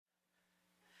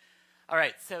All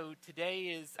right, so today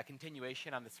is a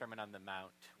continuation on the Sermon on the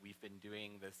Mount. We've been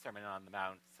doing the Sermon on the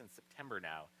Mount since September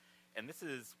now, and this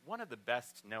is one of the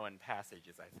best known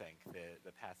passages, I think,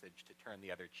 the passage to turn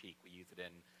the other cheek. We use it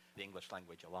in the English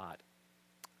language a lot.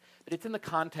 But it's in the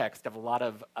context of a lot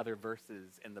of other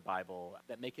verses in the Bible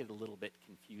that make it a little bit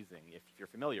confusing if you're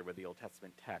familiar with the Old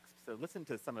Testament text. So listen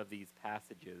to some of these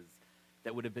passages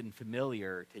that would have been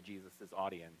familiar to Jesus'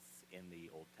 audience in the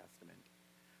Old Testament.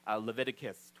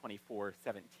 Leviticus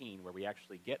 24:17, where we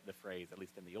actually get the phrase, at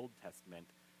least in the Old Testament,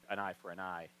 an eye for an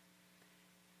eye.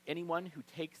 Anyone who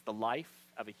takes the life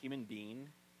of a human being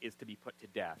is to be put to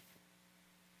death.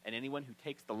 And anyone who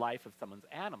takes the life of someone's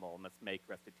animal must make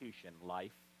restitution,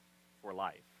 life for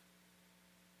life.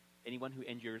 Anyone who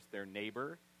injures their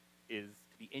neighbor is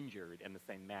to be injured in the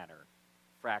same manner.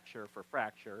 Fracture for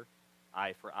fracture,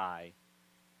 eye for eye,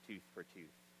 tooth for tooth.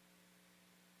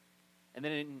 And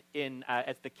then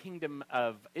as the kingdom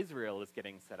of Israel is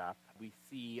getting set up, we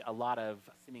see a lot of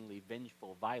seemingly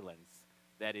vengeful violence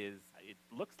that is, it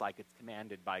looks like it's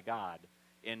commanded by God.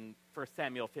 In 1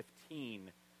 Samuel 15,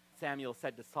 Samuel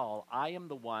said to Saul, "I am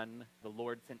the one the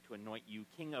Lord sent to anoint you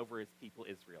king over his people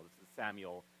Israel." This is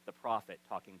Samuel, the prophet,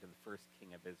 talking to the first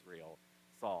king of Israel,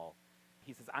 Saul.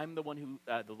 He says, "I'm the one who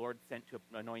the Lord sent to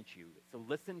anoint you. So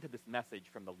listen to this message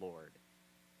from the Lord.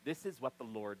 This is what the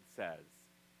Lord says.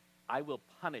 I will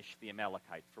punish the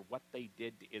Amalekites for what they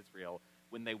did to Israel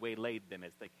when they waylaid them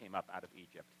as they came up out of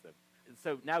Egypt.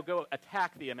 So now go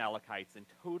attack the Amalekites and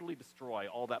totally destroy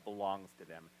all that belongs to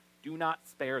them. Do not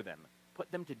spare them.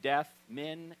 Put them to death,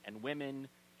 men and women,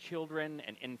 children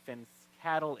and infants,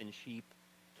 cattle and sheep,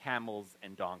 camels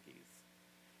and donkeys."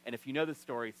 And if you know the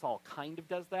story, Saul kind of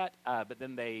does that, but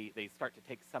then they start to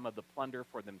take some of the plunder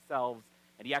for themselves,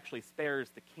 and he actually spares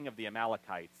the king of the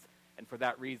Amalekites. And for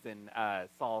that reason,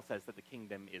 Saul says that the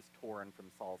kingdom is torn from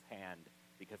Saul's hand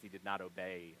because he did not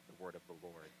obey the word of the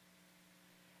Lord.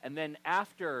 And then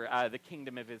after the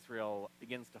kingdom of Israel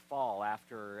begins to fall,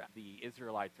 after the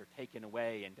Israelites are taken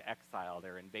away into exile,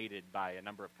 they're invaded by a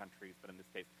number of countries, but in this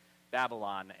case,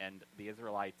 Babylon, and the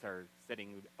Israelites are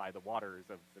sitting by the waters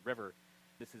of the river.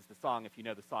 This is the song, if you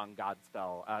know the song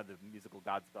Godspell, the musical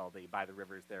Godspell, "By the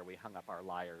rivers there we hung up our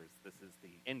lyres." This is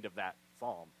the end of that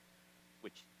psalm,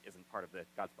 which isn't part of the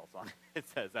Godspell song. It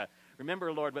says,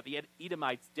 "Remember, Lord, what the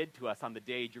Edomites did to us on the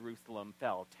day Jerusalem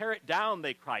fell. Tear it down,"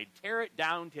 they cried. "Tear it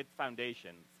down to its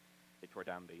foundations." They tore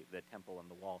down the temple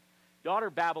and the wall. "Daughter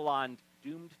Babylon,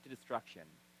 doomed to destruction.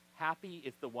 Happy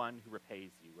is the one who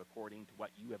repays you according to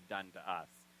what you have done to us.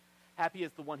 Happy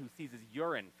is the one who seizes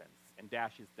your infants and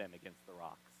dashes them against the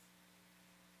rocks."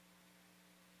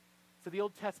 So the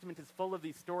Old Testament is full of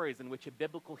these stories in which a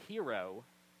biblical hero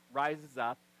rises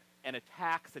up and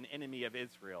attacks an enemy of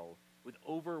Israel with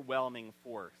overwhelming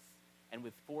force and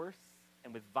with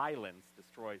violence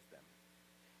destroys them.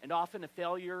 And often a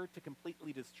failure to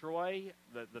completely destroy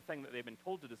the thing that they've been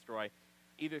told to destroy,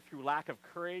 either through lack of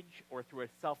courage or through a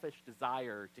selfish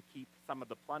desire to keep some of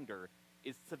the plunder,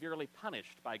 is severely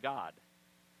punished by God.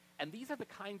 And these are the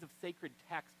kinds of sacred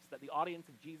texts that the audience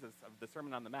of Jesus of the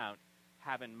Sermon on the Mount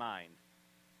have in mind.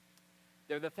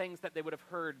 They're the things that they would have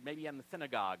heard maybe in the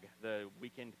synagogue the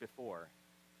weekend before.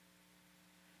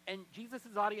 And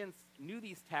Jesus' audience knew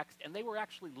these texts, and they were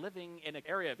actually living in an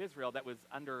area of Israel that was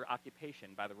under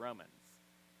occupation by the Romans.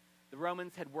 The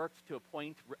Romans had worked to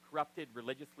appoint corrupted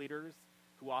religious leaders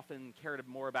who often cared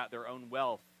more about their own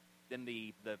wealth than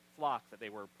the flock that they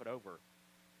were put over.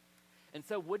 And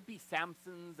so would-be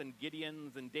Samsons and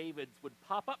Gideons and Davids would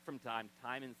pop up from time to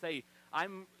time and say,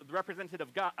 "I'm the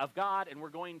representative of God, and we're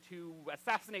going to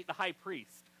assassinate the high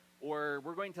priest," or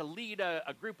 "we're going to lead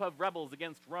a group of rebels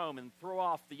against Rome and throw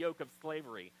off the yoke of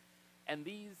slavery." And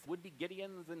these would-be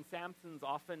Gideons and Samsons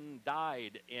often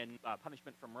died in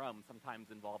punishment from Rome, sometimes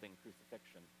involving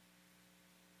crucifixion.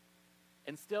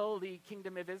 And still, the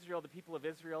kingdom of Israel, the people of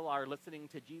Israel, are listening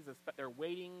to Jesus, but they're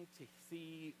waiting to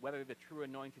see whether the true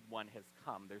anointed one has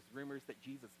come. There's rumors that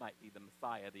Jesus might be the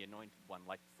Messiah, the anointed one,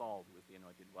 like Saul, who was the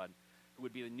anointed one, who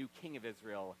would be the new king of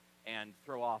Israel and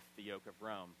throw off the yoke of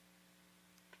Rome.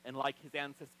 And like his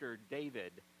ancestor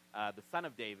David, the son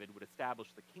of David, would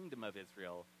establish the kingdom of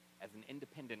Israel as an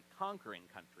independent conquering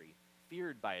country,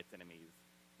 feared by its enemies,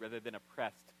 rather than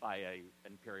oppressed by an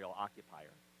imperial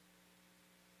occupier.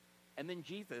 And then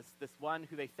Jesus, this one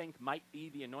who they think might be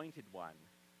the anointed one,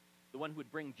 the one who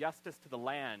would bring justice to the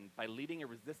land by leading a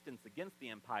resistance against the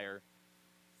empire,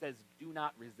 says, "Do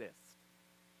not resist.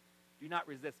 Do not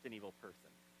resist an evil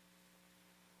person.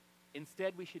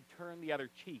 Instead, we should turn the other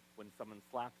cheek when someone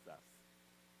slaps us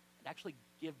and actually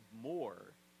give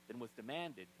more than was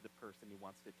demanded to the person who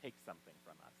wants to take something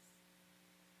from us."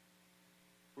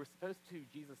 We're supposed to,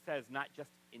 Jesus says, not just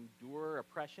endure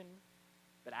oppression,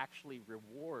 but actually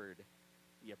reward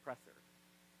the oppressor.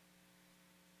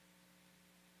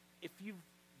 If you've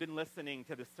been listening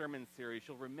to the sermon series,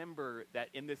 you'll remember that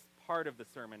in this part of the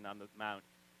Sermon on the Mount,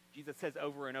 Jesus says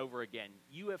over and over again,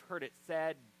 you have heard it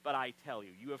said, but I tell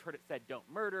you. You have heard it said,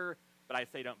 don't murder, but I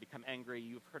say don't become angry.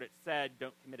 You've heard it said,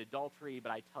 don't commit adultery,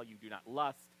 but I tell you, do not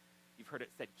lust. You've heard it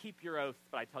said, keep your oaths,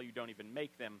 but I tell you, don't even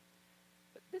make them.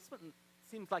 But this one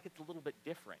seems like it's a little bit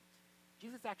different.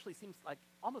 Jesus actually seems like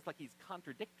almost like he's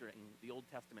contradicting the Old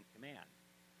Testament command.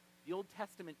 The Old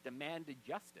Testament demanded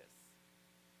justice,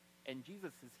 and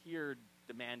Jesus is here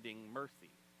demanding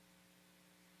mercy.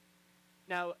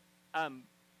 Now,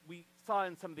 we saw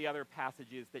in some of the other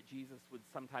passages that Jesus would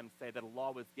sometimes say that a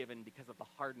law was given because of the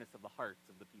hardness of the hearts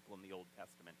of the people in the Old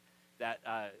Testament, that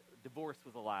divorce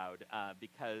was allowed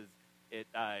because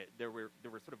there were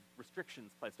sort of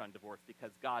restrictions placed on divorce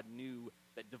because God knew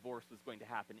that divorce was going to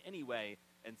happen anyway,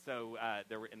 and so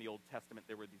in the Old Testament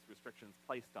there were these restrictions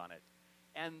placed on it.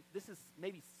 And this is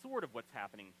maybe sort of what's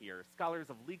happening here. Scholars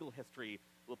of legal history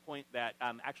will point that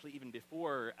actually even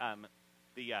before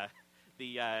the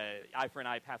eye for an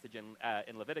eye passage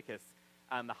in Leviticus,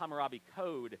 the Hammurabi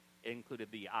Code included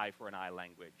the eye for an eye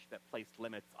language that placed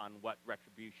limits on what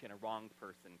retribution a wronged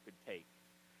person could take.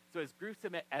 So as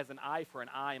gruesome as an eye for an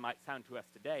eye might sound to us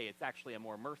today, it's actually a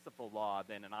more merciful law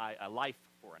than a life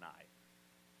for an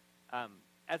eye.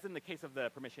 As in the case of the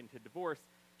permission to divorce,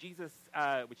 Jesus,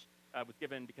 which was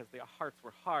given because their hearts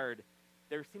were hard,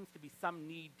 there seems to be some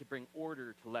need to bring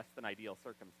order to less than ideal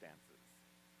circumstances.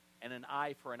 And an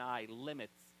eye for an eye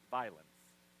limits violence.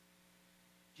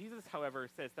 Jesus, however,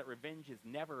 says that revenge is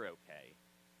never okay,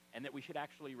 and that we should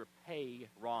actually repay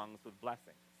wrongs with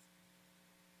blessings.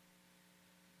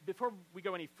 Before we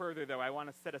go any further, though, I want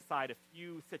to set aside a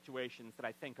few situations that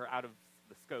I think are out of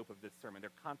the scope of this sermon. They're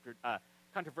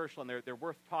controversial, and they're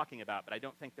worth talking about, but I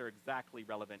don't think they're exactly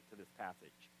relevant to this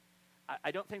passage. I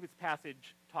don't think this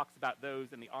passage talks about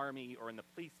those in the army or in the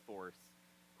police force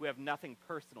who have nothing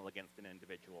personal against an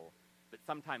individual, but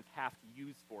sometimes have to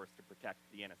use force to protect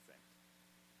the innocent.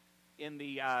 In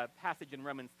the passage in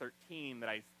Romans 13 that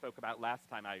I spoke about last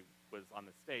time I was on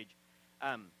the stage,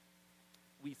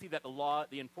 we see that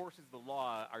the enforcers of the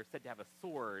law are said to have a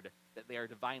sword that they are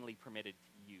divinely permitted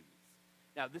to use.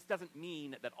 Now, this doesn't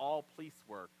mean that all police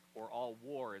work or all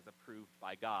war is approved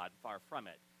by God. Far from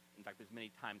it. In fact, there's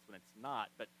many times when it's not,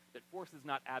 but that force is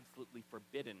not absolutely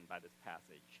forbidden by this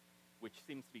passage, which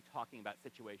seems to be talking about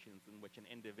situations in which an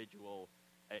individual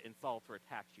insults or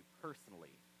attacks you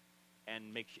personally,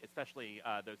 and especially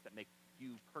those that make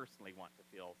you personally want to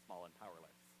feel small and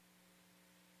powerless.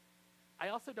 I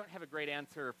also don't have a great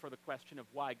answer for the question of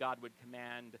why God would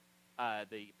command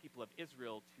the people of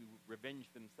Israel to revenge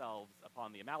themselves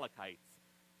upon the Amalekites,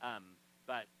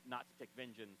 but not to take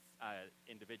vengeance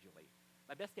individually.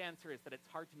 My best answer is that it's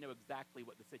hard to know exactly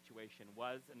what the situation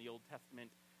was in the Old Testament,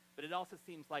 but it also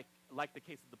seems like the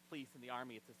case of the police and the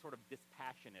army, it's a sort of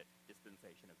dispassionate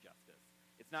dispensation of justice.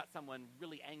 It's not someone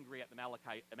really angry at the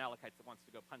Amalekites that wants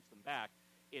to go punch them back.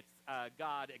 It's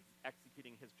God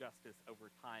executing his justice over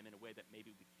time in a way that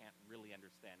maybe we can't really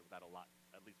understand without a lot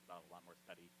more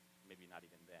study, maybe not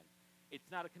even then. It's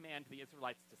not a command to the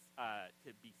Israelites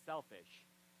to be selfish.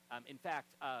 In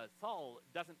fact, Saul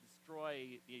doesn't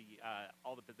destroy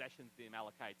all the possessions of the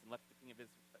Amalekites and lets the king of the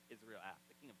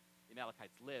king of the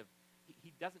Amalekites live.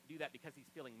 He doesn't do that because he's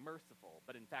feeling merciful,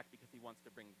 but in fact because he wants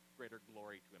to bring greater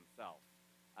glory to himself.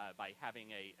 By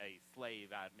having a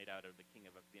slave made out of the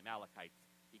king of the Amalekites,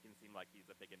 he can seem like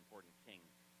he's a big, important king.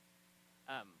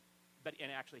 But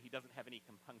actually, he doesn't have any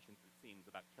compunctions, it seems,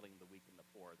 about killing the weak and the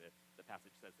poor. The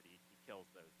passage says that he kills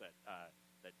those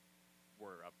that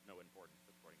were of no importance,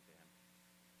 according to him.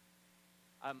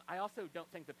 I also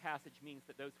don't think the passage means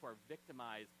that those who are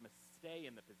victimized must stay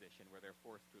in the position where they're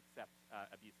forced to accept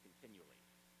abuse continually.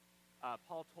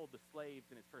 Paul told the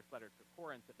slaves in his first letter to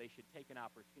Corinth that they should take an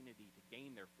opportunity to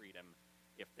gain their freedom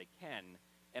if they can,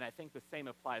 and I think the same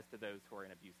applies to those who are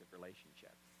in abusive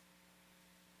relationships.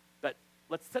 But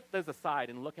let's set those aside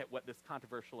and look at what this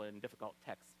controversial and difficult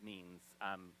text means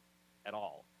at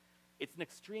all. It's an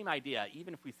extreme idea,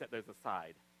 even if we set those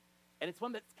aside. And it's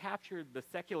one that's captured the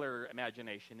secular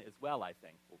imagination as well, I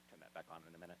think. We'll turn that back on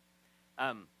in a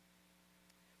minute.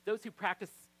 Those who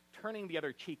practice turning the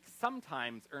other cheek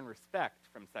sometimes earn respect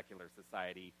from secular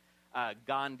society.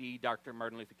 Gandhi, Dr.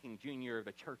 Martin Luther King Jr.,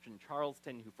 the church in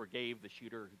Charleston who forgave the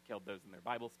shooter who killed those in their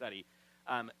Bible study,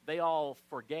 they all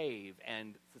forgave,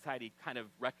 and society kind of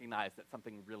recognized that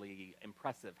something really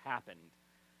impressive happened.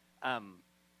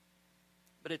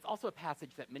 But it's also a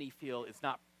passage that many feel is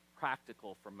not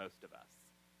practical for most of us.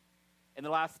 In the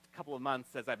last couple of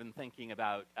months, as I've been thinking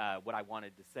about what I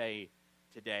wanted to say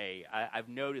today, I've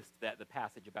noticed that the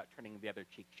passage about turning the other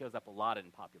cheek shows up a lot in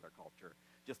popular culture.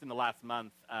 Just in the last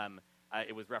month,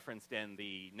 it was referenced in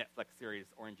the Netflix series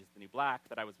Orange is the New Black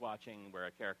that I was watching, where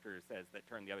a character says that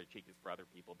turn the other cheek is for other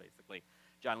people, basically.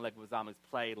 John Leguizamo's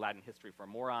play, Latin History for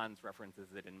Morons, references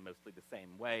it in mostly the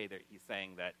same way. That he's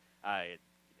saying that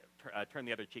turn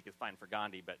the other cheek is fine for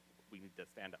Gandhi, but we need to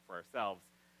stand up for ourselves.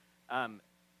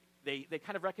 They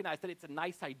kind of recognize that it's a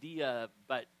nice idea,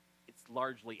 but it's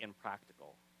largely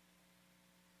impractical.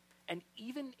 And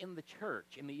even in the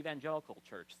church, in the evangelical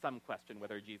church, some question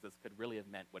whether Jesus could really have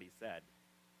meant what he said.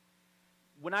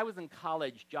 When I was in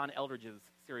college, John Eldredge's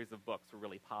series of books were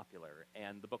really popular,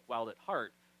 and the book Wild at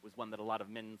Heart was one that a lot of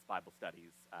men's Bible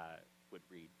studies would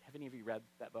read. Have any of you read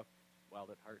that book, Wild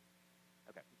at Heart?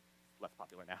 Okay, it's less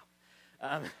popular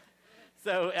now.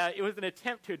 So it was an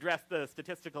attempt to address the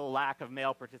statistical lack of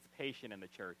male participation in the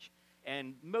church.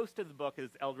 And most of the book is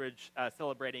Eldredge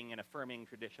celebrating and affirming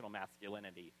traditional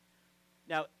masculinity.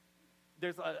 Now,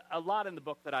 there's a lot in the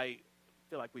book that I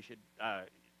feel like we should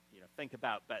think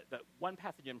about, but one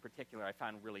passage in particular I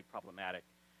found really problematic.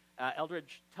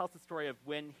 Eldredge tells the story of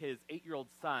when his 8-year-old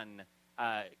son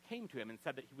came to him and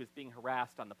said that he was being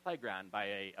harassed on the playground by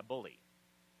a bully.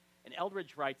 And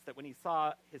Eldredge writes that when he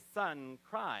saw his son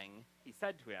crying, he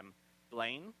said to him,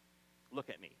 "Blaine, look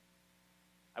at me.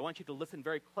 I want you to listen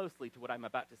very closely to what I'm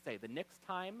about to say. The next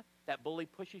time that bully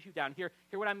pushes you down, hear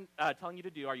what I'm telling you to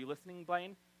do. Are you listening,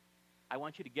 Blaine? I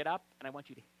want you to get up, and I want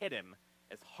you to hit him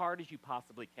as hard as you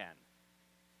possibly can."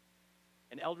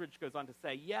 And Eldredge goes on to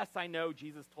say, yes, I know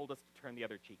Jesus told us to turn the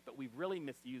other cheek, but we've really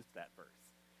misused that verse.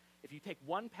 If you take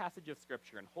one passage of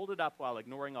Scripture and hold it up while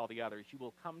ignoring all the others, you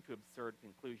will come to absurd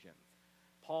conclusions.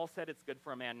 Paul said it's good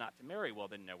for a man not to marry. Well,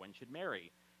 then no one should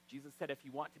marry. Jesus said if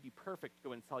you want to be perfect,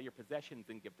 go and sell your possessions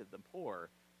and give to the poor.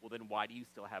 Well, then why do you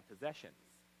still have possessions?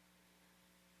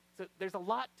 So there's a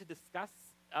lot to discuss,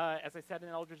 as I said in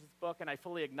Eldredge's book, and I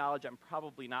fully acknowledge I'm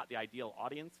probably not the ideal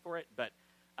audience for it, but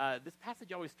this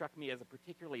passage always struck me as a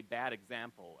particularly bad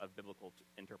example of biblical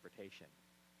interpretation.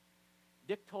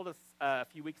 Dick told us a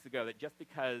few weeks ago that just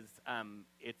because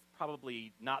it's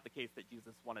probably not the case that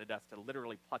Jesus wanted us to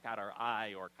literally pluck out our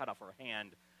eye or cut off our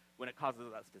hand when it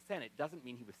causes us to sin, it doesn't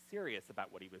mean he was serious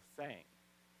about what he was saying.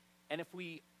 And if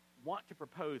we want to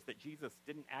propose that Jesus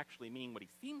didn't actually mean what he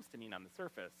seems to mean on the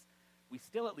surface, we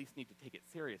still at least need to take it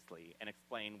seriously and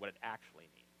explain what it actually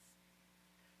means.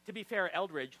 To be fair,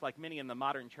 Eldredge, like many in the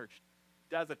modern church,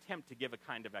 does attempt to give a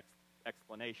kind of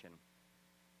explanation.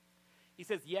 He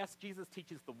says, yes, Jesus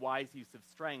teaches the wise use of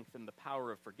strength and the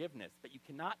power of forgiveness, but you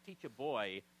cannot teach a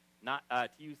boy not to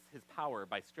use his power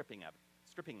by stripping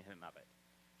him of it.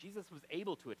 Jesus was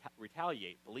able to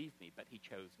retaliate, believe me, but he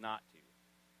chose not to.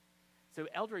 So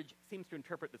Eldredge seems to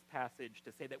interpret this passage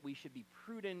to say that we should be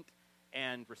prudent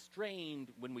and restrained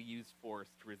when we use force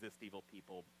to resist evil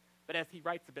people. But as he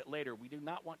writes a bit later, we do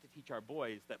not want to teach our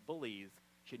boys that bullies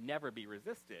should never be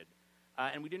resisted,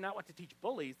 and we do not want to teach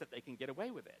bullies that they can get away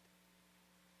with it.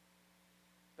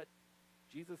 But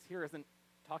Jesus here isn't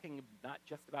talking not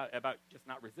just about just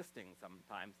not resisting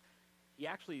sometimes. He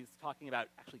actually is talking about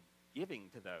actually giving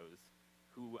to those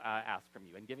who ask from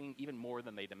you and giving even more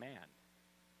than they demand.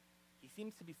 He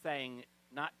seems to be saying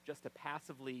not just to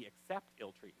passively accept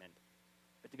ill treatment,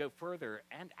 but to go further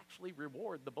and actually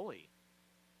reward the bully.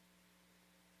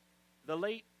 The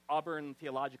late Auburn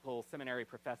Theological Seminary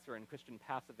professor and Christian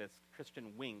pacifist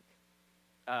Christian Wink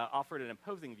offered an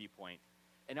opposing viewpoint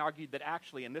and argued that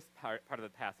actually in this part of the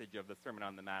passage of the Sermon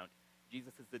on the Mount,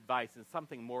 Jesus' advice is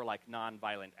something more like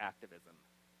nonviolent activism.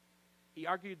 He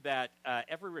argued that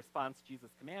every response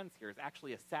Jesus commands here is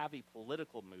actually a savvy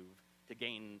political move to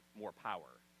gain more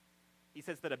power. He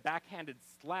says that a backhanded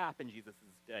slap in Jesus'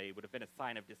 day would have been a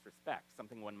sign of disrespect,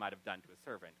 something one might have done to a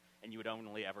servant, and you would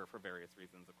only ever, for various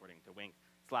reasons, according to Wink,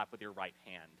 slap with your right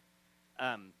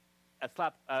hand. A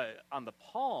slap on the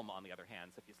palm, on the other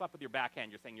hand, so if you slap with your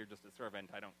backhand, you're saying you're just a servant,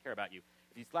 I don't care about you.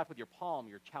 If you slap with your palm,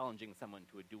 you're challenging someone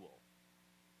to a duel.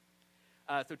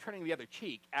 So turning the other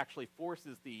cheek actually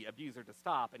forces the abuser to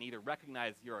stop and either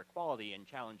recognize your equality and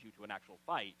challenge you to an actual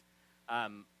fight,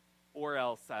 or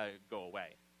else go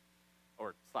away,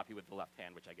 or slap you with the left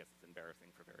hand, which I guess is embarrassing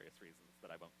for various reasons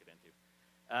that I won't get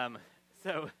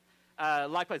into.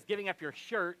 Likewise, giving up your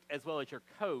shirt as well as your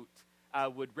coat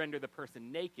would render the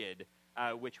person naked,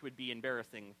 which would be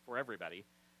embarrassing for everybody.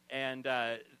 And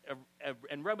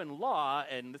Roman law,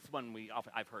 and this one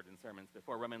I've heard in sermons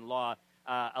before, Roman law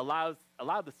allowed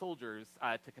the soldiers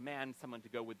to command someone to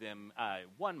go with them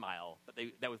 1 mile, but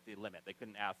that was the limit. They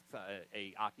couldn't ask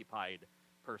a occupied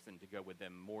person to go with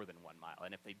them more than 1 mile.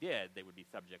 And if they did, they would be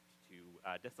subject to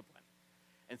discipline.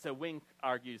 And so Wink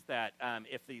argues that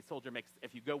if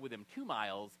you go with him 2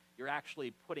 miles, you're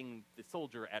actually putting the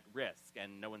soldier at risk,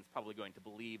 and no one's probably going to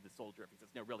believe the soldier if he says,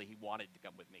 no, really, he wanted to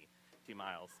come with me 2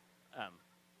 miles.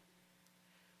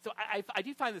 So I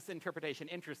do find this interpretation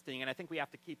interesting, and I think we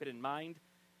have to keep it in mind,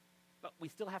 but we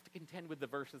still have to contend with the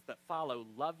verses that follow,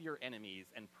 love your enemies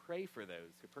and pray for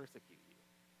those who persecute you.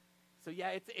 So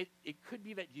yeah, it could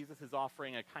be that Jesus is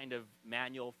offering a kind of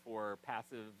manual for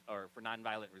passive or for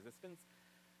nonviolent resistance,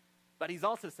 but he's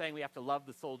also saying we have to love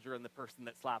the soldier and the person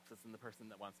that slaps us and the person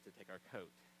that wants to take our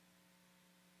coat.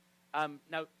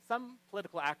 Now, some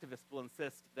political activists will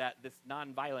insist that this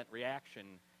nonviolent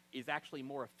reaction is actually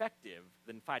more effective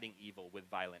than fighting evil with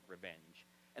violent revenge.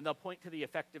 And they'll point to the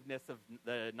effectiveness of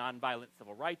the nonviolent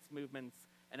civil rights movements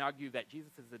and argue that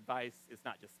Jesus' advice is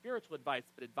not just spiritual advice,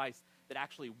 but advice that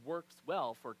actually works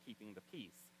well for keeping the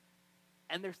peace.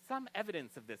 And there's some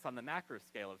evidence of this on the macro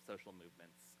scale of social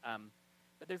movements.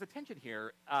 But there's a tension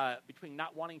here between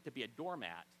not wanting to be a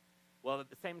doormat, while at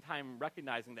the same time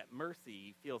recognizing that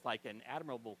mercy feels like an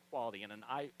admirable quality and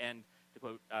to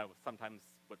quote sometimes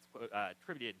what's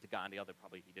attributed to Gandhi, although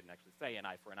probably he didn't actually say an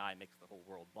eye for an eye makes the whole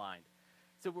world blind.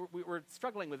 So we're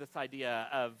struggling with this idea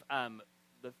of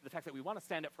the fact that we want to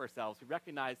stand up for ourselves. We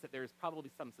recognize that there's probably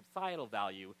some societal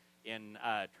value in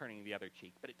turning the other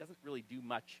cheek, but it doesn't really do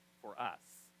much for us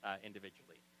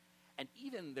individually. And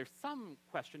even there's some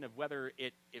question of whether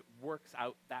it works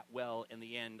out that well in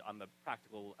the end on the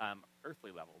practical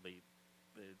earthly level,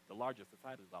 the larger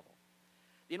societal level.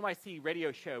 The NYC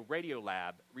radio show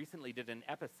Radiolab recently did an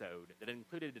episode that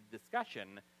included a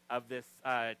discussion of this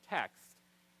text,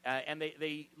 and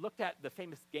they looked at the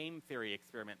famous game theory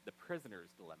experiment, the prisoner's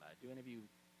dilemma. Do any of you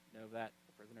know that,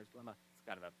 the prisoner's dilemma? It's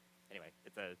kind of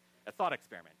it's a thought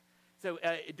experiment. So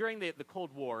during the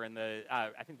Cold War, and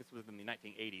I think this was in the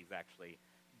 1980s actually,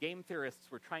 game theorists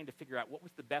were trying to figure out what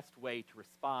was the best way to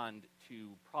respond to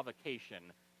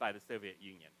provocation by the Soviet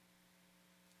Union.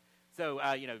 So,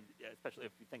 especially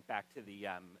if you think back to the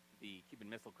Cuban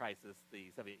Missile Crisis,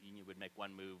 the Soviet Union would make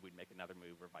one move, we'd make another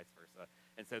move, or vice versa.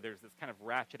 And so there's this kind of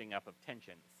ratcheting up of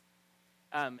tensions.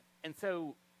 And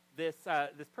so this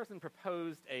person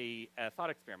proposed a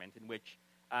thought experiment in which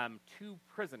 2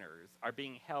 prisoners are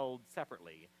being held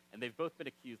separately, and they've both been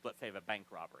accused, let's say, of a bank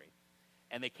robbery.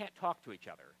 And they can't talk to each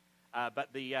other. But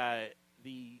they're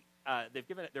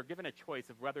given a choice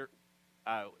of whether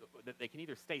that they can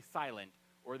either stay silent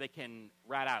or they can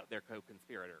rat out their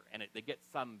co-conspirator, and they get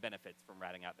some benefits from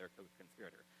ratting out their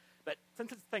co-conspirator. But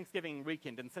since it's Thanksgiving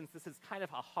weekend, and since this is kind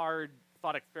of a hard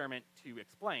thought experiment to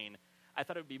explain, I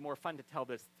thought it would be more fun to tell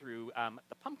this through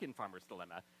the pumpkin farmer's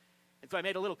dilemma. And so I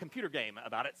made a little computer game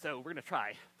about it, so we're going to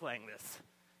try playing this.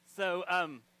 So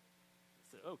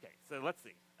let's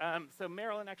see. So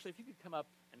Marilyn, actually, if you could come up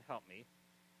and help me.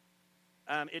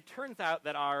 It turns out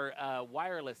that our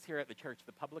wireless here at the church,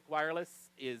 the public wireless,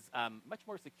 is much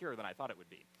more secure than I thought it would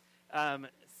be.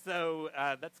 So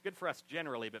that's good for us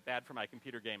generally, but bad for my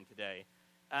computer game today.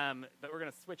 But we're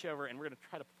going to switch over, and we're going to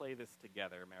try to play this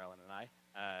together, Marilyn and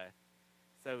I.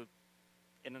 So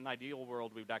in an ideal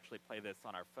world, we would actually play this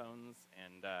on our phones,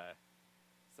 and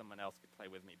someone else could play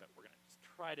with me, but we're going to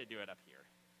just try to do it up here.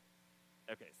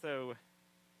 Okay, so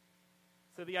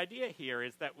the idea here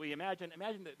is that we imagine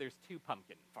that there's 2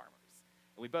 pumpkin farmers.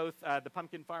 And we both, the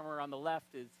pumpkin farmer on the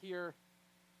left is here,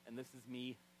 and this is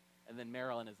me, and then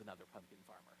Marilyn is another pumpkin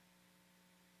farmer.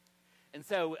 And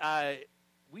so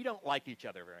we don't like each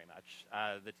other very much,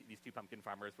 these 2 pumpkin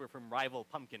farmers. We're from rival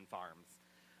pumpkin farms.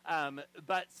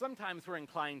 But sometimes we're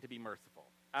inclined to be merciful.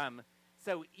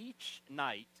 So each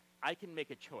night, I can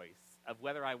make a choice of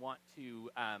whether I want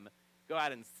to go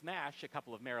out and smash a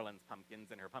couple of Marilyn's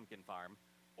pumpkins in her pumpkin farm,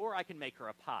 or I can make her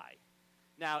a pie.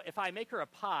 Now, if I make her a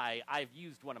pie, I've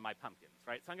used one of my pumpkins,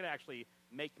 right? So I'm going to actually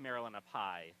make Marilyn a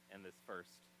pie in this first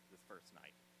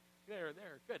night. There,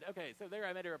 good. Okay, so there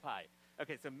I made her a pie.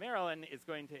 Okay, so Marilyn is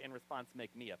going to, in response,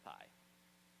 make me a pie.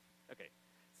 Okay,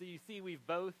 so you see we've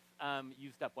both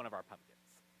used up one of our pumpkins.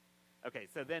 Okay,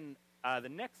 so then the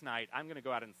next night, I'm going to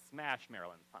go out and smash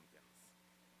Marilyn's pumpkins.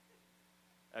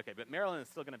 Okay, but Marilyn is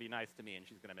still going to be nice to me, and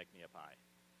she's going to make me a pie.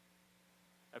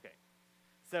 Okay,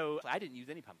 so I didn't use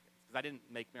any pumpkins, because I didn't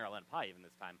make Marilyn a pie even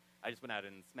this time. I just went out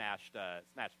and smashed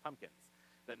pumpkins.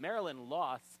 But Marilyn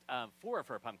lost 4 of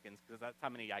her pumpkins, because that's how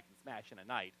many I can smash in a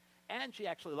night. And she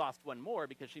actually lost 1 more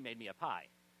because she made me a pie.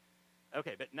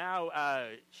 Okay, but now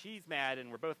she's mad,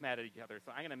 and we're both mad at each other,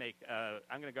 so I'm going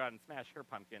to go out and smash her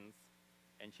pumpkins,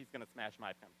 and she's going to smash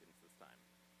my pumpkins this time.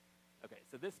 Okay,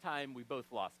 so this time we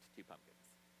both lost 2 pumpkins.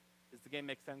 Does the game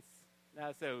make sense?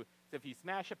 No, so So if you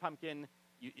smash a pumpkin,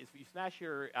 if you smash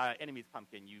your enemy's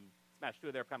pumpkin, you smash 2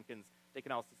 of their pumpkins. They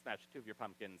can also smash 2 of your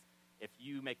pumpkins. If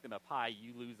you make them a pie,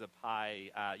 you lose a pie.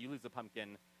 You lose a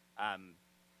pumpkin.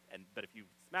 But if you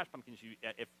smash pumpkins,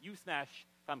 if you smash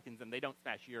pumpkins and they don't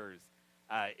smash yours,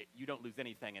 you don't lose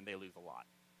anything and they lose a lot.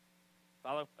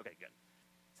 Follow? Okay, good.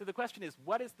 So the question is,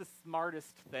 what is the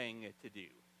smartest thing to do?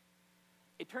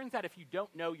 It turns out if you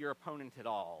don't know your opponent at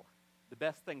all, the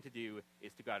best thing to do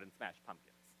is to go out and smash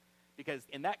pumpkins. Because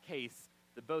in that case,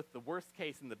 both the worst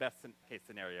case and the best case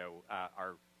scenario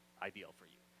are ideal for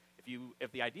you.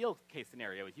 If the ideal case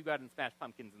scenario is you go out and smash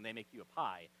pumpkins and they make you a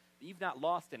pie, you've not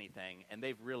lost anything and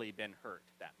they've really been hurt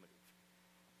that move.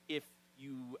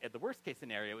 The worst case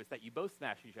scenario is that you both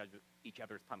smash each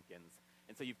other's pumpkins,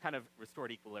 and so you've kind of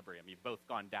restored equilibrium. You've both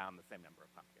gone down the same number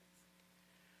of pumpkins.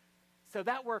 So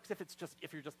that works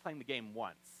if you're just playing the game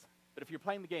once. But if you're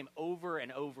playing the game over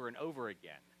and over and over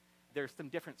again, there's some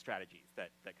different strategies that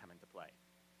come into play.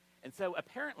 And so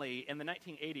apparently in the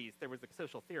 1980s, there was a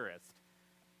social theorist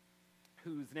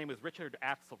whose name was Richard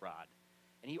Axelrod,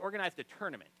 and he organized a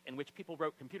tournament in which people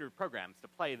wrote computer programs to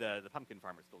play the Pumpkin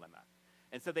Farmer's Dilemma.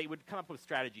 And so they would come up with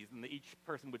strategies, and each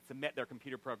person would submit their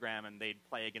computer program, and they'd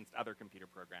play against other computer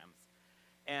programs.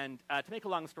 And to make a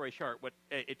long story short,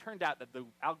 it turned out that the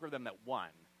algorithm that won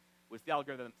was the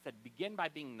algorithm that said, begin by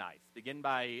being nice. Begin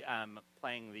by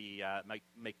playing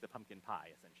make the pumpkin pie,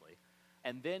 essentially.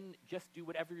 And then just do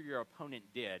whatever your opponent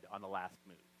did on the last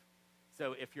move.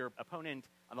 So if your opponent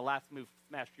on the last move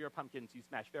smashed your pumpkins, you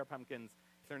smash their pumpkins.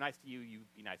 If they're nice to you, you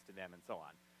be nice to them, and so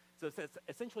on. So it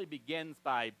essentially begins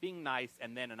by being nice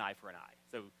and then an eye for an eye.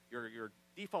 So your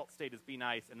default state is be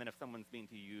nice, and then if someone's mean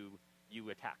to you, you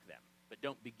attack them. But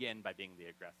don't begin by being the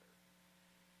aggressor.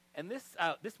 And this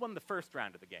won the first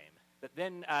round of the game. But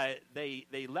then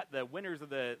they let the winners of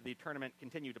the tournament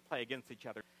continue to play against each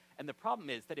other. And the problem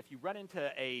is that if you run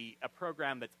into a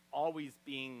program that's always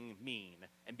being mean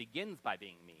and begins by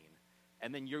being mean,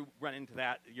 and then you run into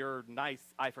that, your nice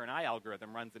eye for an eye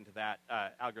algorithm runs into that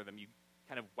algorithm, you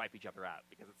kind of wipe each other out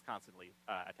because it's constantly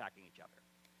attacking each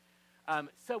other.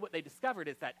 So what they discovered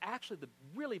is that actually the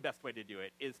really best way to do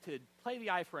it is to play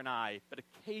the eye for an eye, but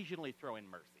occasionally throw in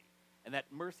mercy. And that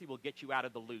mercy will get you out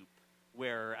of the loop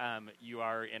where you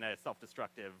are in a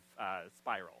self-destructive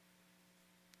spiral.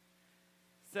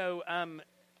 So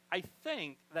I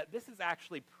think that this is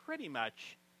actually pretty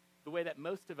much the way that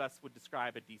most of us would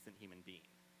describe a decent human being.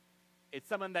 It's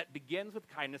someone that begins with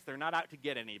kindness. They're not out to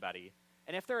get anybody.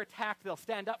 And if they're attacked, they'll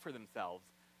stand up for themselves.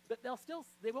 But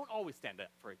they won't always stand up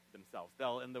for themselves.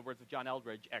 They'll, in the words of John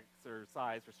Eldridge,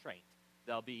 exercise restraint.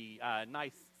 They'll be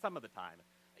nice some of the time,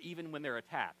 even when they're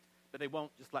attacked. But they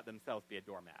won't just let themselves be a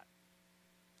doormat.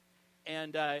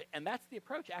 And that's the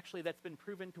approach, actually, that's been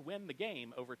proven to win the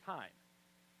game over time.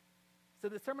 So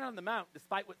the Sermon on the Mount,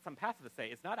 despite what some pacifists say,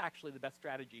 is not actually the best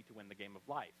strategy to win the game of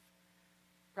life.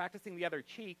 Practicing the other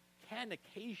cheek can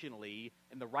occasionally,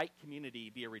 in the right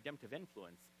community, be a redemptive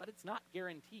influence, but it's not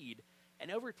guaranteed. And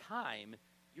over time,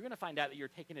 you're going to find out that you're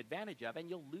taken advantage of, and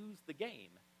you'll lose the game.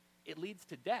 It leads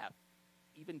to death,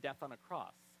 even death on a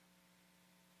cross.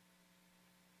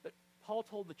 But Paul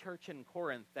told the church in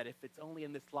Corinth that if it's only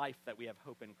in this life that we have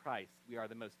hope in Christ, we are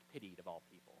the most pitied of all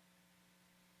people.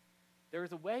 There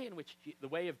is a way in which the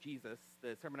way of Jesus,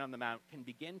 the Sermon on the Mount, can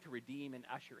begin to redeem and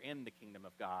usher in the kingdom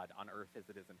of God on earth as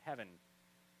it is in heaven.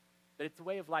 But it's a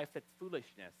way of life that's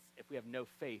foolishness if we have no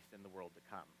faith in the world to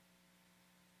come.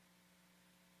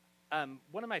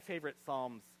 One of my favorite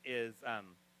psalms is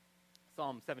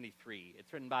Psalm 73.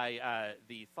 It's written by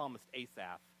the psalmist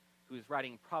Asaph, who is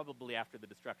writing probably after the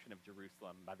destruction of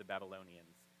Jerusalem by the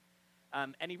Babylonians.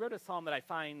 And he wrote a psalm that I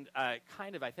find I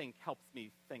think, helps me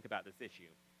think about this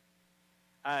issue.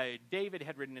 David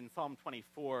had written in Psalm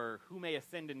 24, "Who may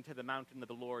ascend into the mountain of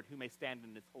the Lord? Who may stand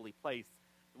in his holy place?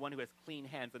 The one who has clean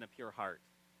hands and a pure heart."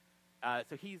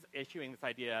 So he's issuing this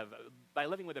idea of, by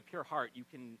living with a pure heart, you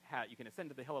can ascend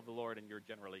to the hill of the Lord, and you're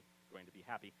generally going to be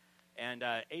happy. And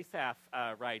Asaph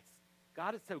writes,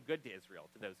 "God is so good to Israel,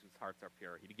 to those whose hearts are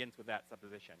pure." He begins with that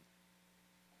supposition.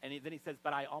 And then he says,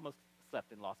 "But I almost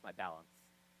slept and lost my balance.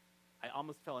 I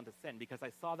almost fell into sin because I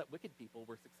saw that wicked people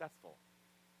were successful.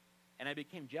 And I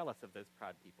became jealous of those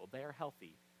proud people. They are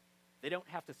healthy. They don't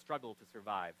have to struggle to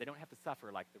survive. They don't have to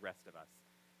suffer like the rest of us.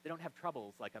 They don't have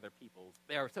troubles like other people's.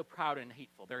 They are so proud and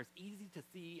hateful. They're as easy to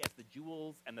see as the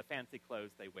jewels and the fancy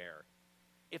clothes they wear.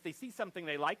 If they see something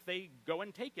they like, they go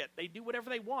and take it. They do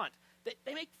whatever they want.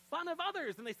 They make fun of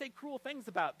others, and they say cruel things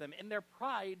about them. In their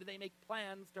pride, they make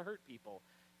plans to hurt people.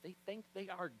 They think they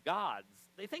are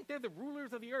gods. They think they're the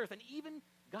rulers of the earth, and even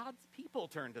God's people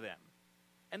turn to them.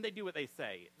 and they do what they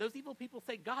say. Those evil people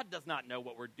say, God does not know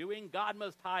what we're doing. God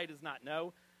Most High does not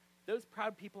know. Those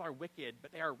proud people are wicked,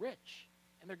 but they are rich,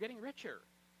 and they're getting richer.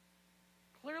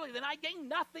 Clearly, then I gain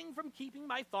nothing from keeping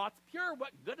my thoughts pure.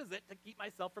 What good is it to keep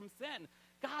myself from sin?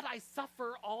 God, I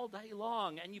suffer all day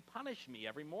long, and you punish me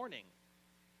every morning.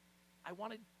 I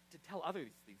wanted to tell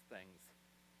others these things,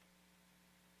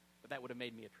 but that would have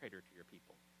made me a traitor to your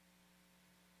people.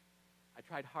 I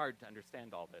tried hard to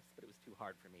understand all this, but it was too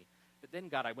hard for me. But then,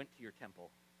 God, I went to your temple,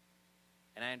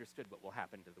 and I understood what will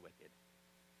happen to the wicked.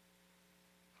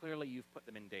 Clearly, you've put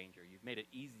them in danger. You've made it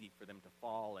easy for them to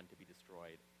fall and to be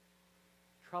destroyed.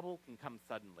 Trouble can come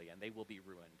suddenly, and they will be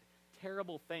ruined.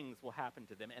 Terrible things will happen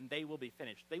to them, and they will be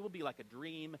finished. They will be like a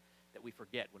dream that we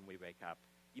forget when we wake up.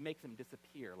 You make them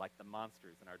disappear like the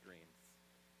monsters in our dreams.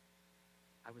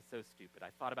 I was so stupid. I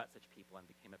thought about such people and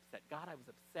became upset. God, I was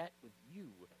upset with you.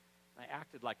 I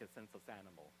acted like a senseless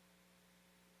animal.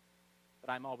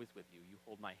 But I'm always with you. You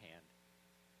hold my hand.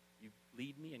 You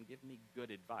lead me and give me good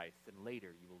advice, and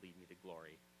later you will lead me to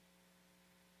glory.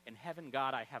 In heaven,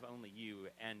 God, I have only you,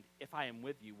 and if I am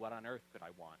with you, what on earth could I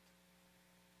want?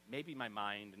 Maybe my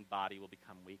mind and body will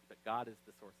become weak, but God is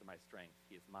the source of my strength.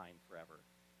 He is mine forever.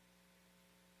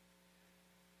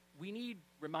 We need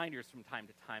reminders from time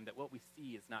to time that what we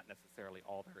see is not necessarily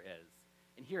all there is.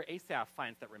 And here Asaph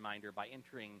finds that reminder by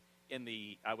entering in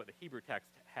the what the Hebrew text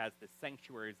has the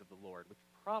sanctuaries of the Lord, which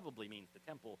probably means the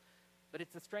temple, but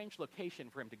it's a strange location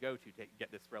for him to go to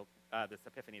get this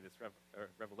epiphany, this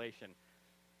revelation,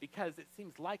 because it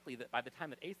seems likely that by the time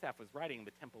that Asaph was writing,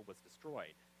 the temple was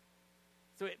destroyed.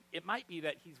 So it might be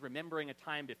that he's remembering a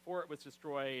time before it was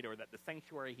destroyed, or that the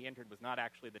sanctuary he entered was not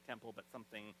actually the temple, but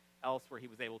something else where he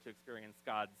was able to experience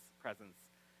God's presence.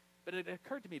 But it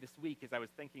occurred to me this week as I was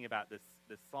thinking about this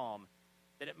psalm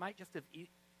that it might just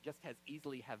as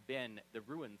easily have been the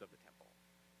ruins of the temple.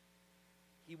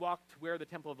 He walked where the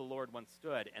temple of the Lord once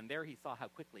stood, and there he saw how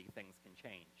quickly things can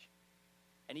change.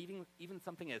 And even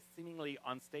something as seemingly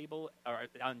unstable or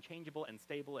unchangeable and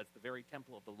stable as the very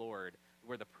temple of the Lord,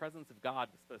 where the presence of God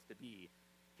was supposed to be,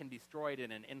 can be destroyed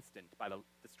in an instant by the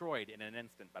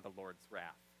Lord's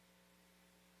wrath.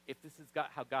 If this is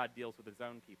how God deals with his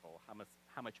own people,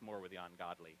 how much more with the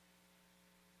ungodly?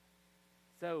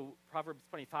 So Proverbs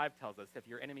 25 tells us, if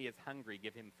your enemy is hungry,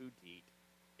 give him food to eat.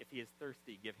 If he is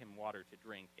thirsty, give him water to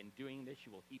drink. In doing this,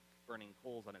 you will heap burning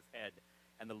coals on his head,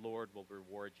 and the Lord will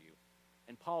reward you.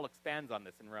 And Paul expands on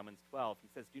this in Romans 12. He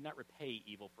says, do not repay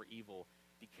evil for evil.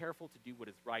 Be careful to do what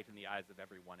is right in the eyes of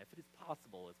everyone. If it is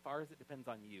possible, as far as it depends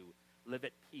on you, live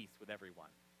at peace with everyone.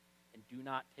 And do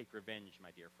not take revenge, my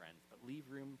dear friends, but leave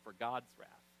room for God's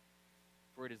wrath.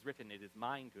 For it is written, it is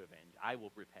mine to avenge. I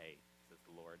will repay, says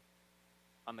the Lord.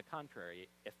 On the contrary,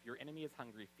 if your enemy is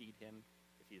hungry, feed him.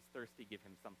 If he is thirsty, give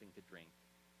him something to drink.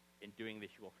 In doing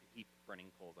this, you will heap burning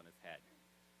coals on his head.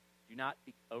 Do not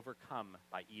be overcome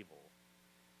by evil,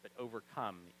 but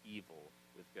overcome evil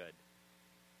with good.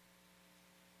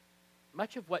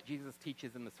 Much of what Jesus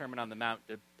teaches in the Sermon on the Mount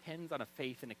depends on a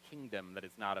faith in a kingdom that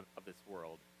is not of this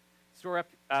world. Store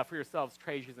up for yourselves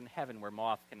treasures in heaven where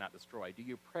moth cannot destroy. Do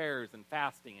your prayers and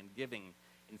fasting and giving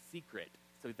in secret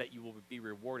so that you will be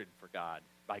rewarded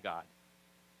by God.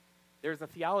 There's a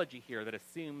theology here that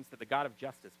assumes that the God of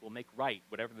justice will make right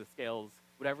whatever scales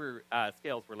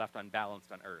were left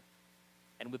unbalanced on earth,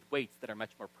 and with weights that are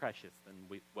much more precious than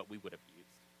what we would have used.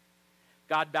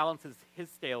 God balances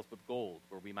his scales with gold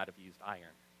where we might have used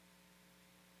iron.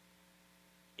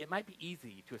 It might be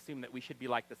easy to assume that we should be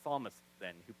like the psalmists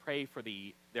then, who pray for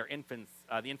the infants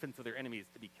of their enemies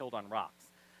to be killed on rocks.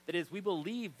 That is, we will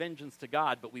leave vengeance to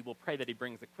God, but we will pray that he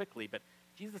brings it quickly. But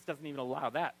Jesus doesn't even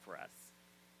allow that for us.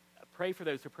 Pray for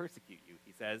those who persecute you,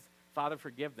 he says. Father,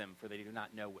 forgive them, for they do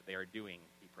not know what they are doing,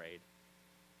 he prayed.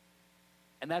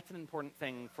 And that's an important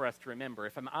thing for us to remember.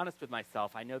 If I'm honest with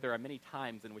myself, I know there are many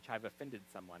times in which I've offended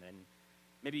someone and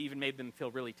maybe even made them feel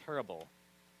really terrible.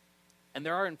 And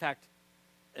there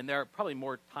are probably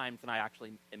more times than I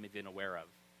actually am even aware of.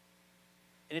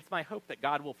 And it's my hope that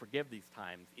God will forgive these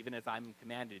times, even as I'm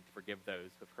commanded to forgive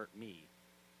those who have hurt me.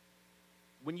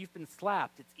 When you've been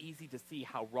slapped, it's easy to see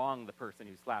how wrong the person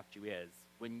who slapped you is.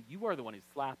 When you are the one who's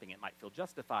slapping, it might feel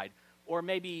justified. Or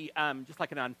maybe just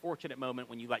like an unfortunate moment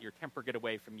when you let your temper get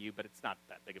away from you, but it's not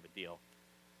that big of a deal.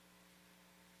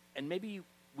 And maybe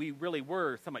we really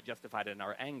were somewhat justified in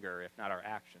our anger, if not our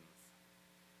actions.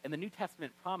 And the New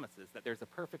Testament promises that there's a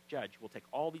perfect judge who will take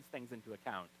all these things into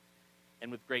account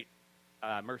and with great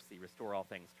mercy restore all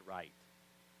things to right.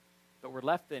 But we're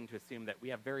left then to assume that we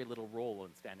have very little role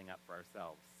in standing up for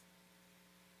ourselves.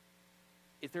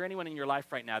 Is there anyone in your life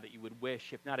right now that you would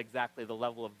wish, if not exactly the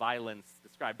level of violence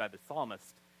described by the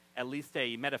psalmist, at least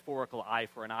a metaphorical eye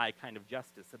for an eye kind of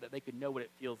justice so that they could know what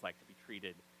it feels like to be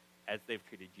treated as they've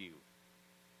treated you.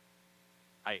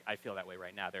 I feel that way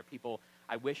right now. There are people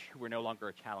I wish who were no longer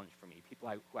a challenge for me, people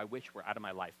who I wish were out of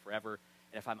my life forever.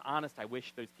 And if I'm honest, I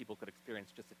wish those people could experience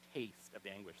just a taste of the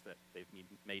anguish that they've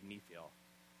made me feel.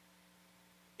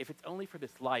 If it's only for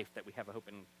this life that we have a hope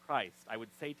in Christ, I would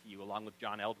say to you, along with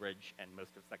John Eldridge and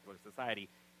most of secular society,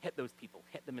 hit those people.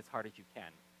 Hit them as hard as you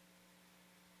can.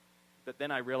 But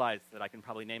then I realized that I can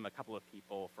probably name a couple of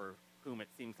people for whom it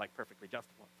seems like perfectly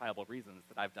justifiable reasons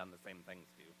that I've done the same things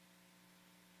to.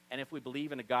 And if we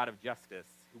believe in a God of justice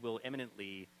who will in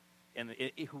the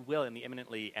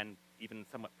imminently and even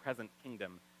somewhat present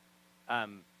kingdom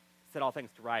set all things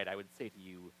to right, I would say to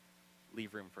you,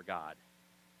 leave room for God.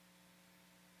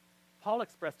 Paul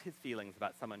expressed his feelings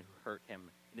about someone who hurt him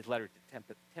in his letter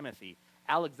to Timothy.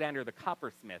 Alexander the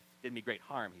coppersmith did me great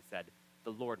harm, he said.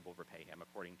 The Lord will repay him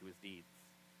according to his deeds.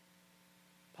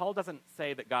 Paul doesn't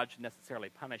say that God should necessarily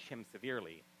punish him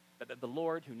severely, but that the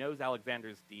Lord, who knows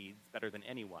Alexander's deeds better than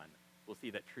anyone, will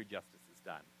see that true justice is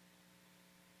done.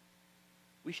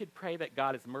 We should pray that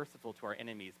God is merciful to our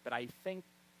enemies, but I think,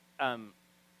 and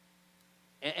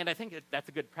I think that's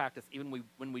a good practice even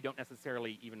when we don't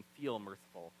necessarily even feel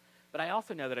merciful. But I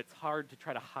also know that it's hard to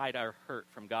try to hide our hurt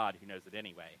from God, who knows it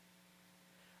anyway.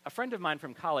 A friend of mine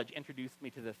from college introduced me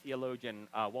to the theologian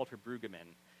Walter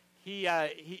Brueggemann. He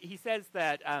says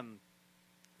that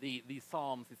these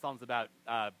psalms about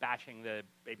bashing the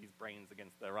baby's brains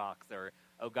against the rocks, or,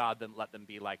 oh God, then let them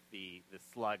be like the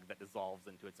slug that dissolves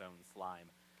into its own slime.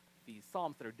 These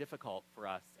psalms that are difficult for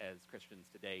us as Christians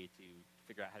today to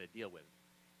figure out how to deal with.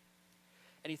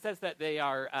 And he says that they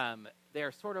are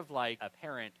sort of like a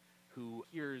parent who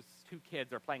hears two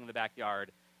kids are playing in the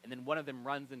backyard, and then one of them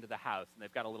runs into the house, and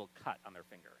they've got a little cut on their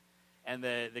finger. And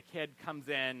the kid comes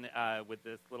in with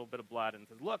this little bit of blood and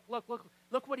says,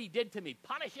 look what he did to me.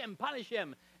 Punish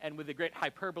him. And with the great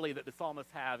hyperbole that the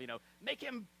psalmists have, make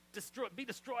him be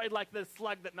destroyed like the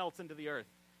slug that melts into the earth.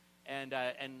 And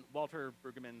Walter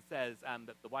Brueggemann says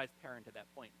that the wise parent at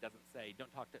that point doesn't say,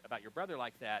 don't talk about your brother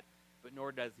like that, but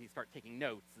nor does he start taking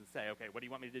notes and say, okay, what do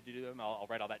you want me to do to him? I'll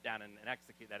write all that down and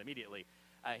execute that immediately.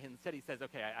 Instead, he says,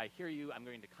 okay, I hear you. I'm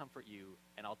going to comfort you,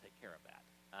 and I'll take care of that.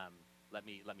 Let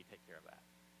me take care of that.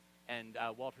 And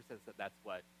Walter says that that's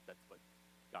what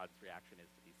God's reaction is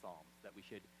to these psalms. That we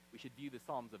should view the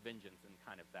psalms of vengeance in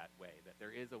kind of that way. That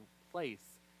there is a place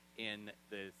in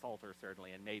the Psalter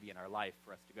certainly, and maybe in our life,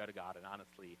 for us to go to God and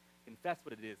honestly confess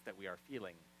what it is that we are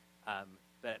feeling,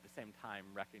 but at the same time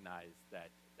recognize that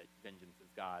vengeance is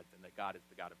God's, and that God is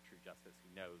the God of true justice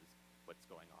who knows what's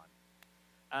going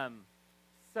on.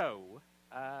 So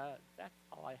that's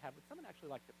all I have. Would someone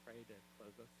actually like to pray to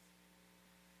close us?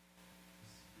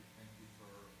 We thank you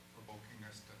for provoking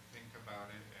us to think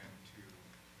about it and to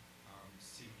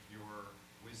seek your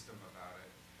wisdom about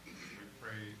it. We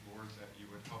pray, Lord, that you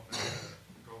would help us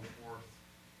to go forth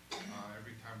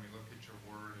every time we look at your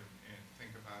word and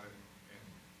think about it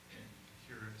and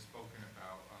hear it spoken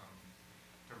about,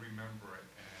 to remember it.